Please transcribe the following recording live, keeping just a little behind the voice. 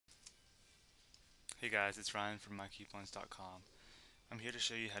Hey guys, it's Ryan from mycoupons.com. I'm here to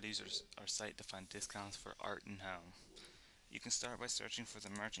show you how to use our site to find discounts for art and home. You can start by searching for the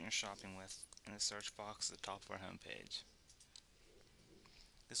merchant you're shopping with in the search box at the top of our homepage.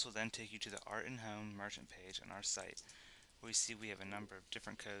 This will then take you to the Art and Home merchant page on our site, where you see we have a number of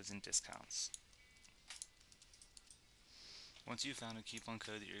different codes and discounts. Once you've found a coupon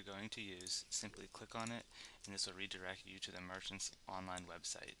code that you're going to use, simply click on it and this will redirect you to the merchant's online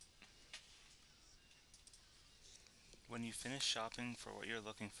website. When you finish shopping for what you're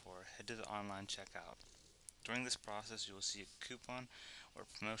looking for, head to the online checkout. During this process, you will see a coupon or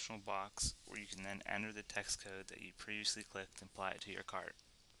promotional box where you can then enter the text code that you previously clicked and apply it to your cart.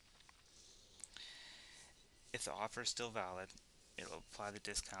 If the offer is still valid, it will apply the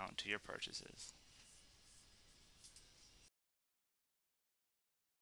discount to your purchases.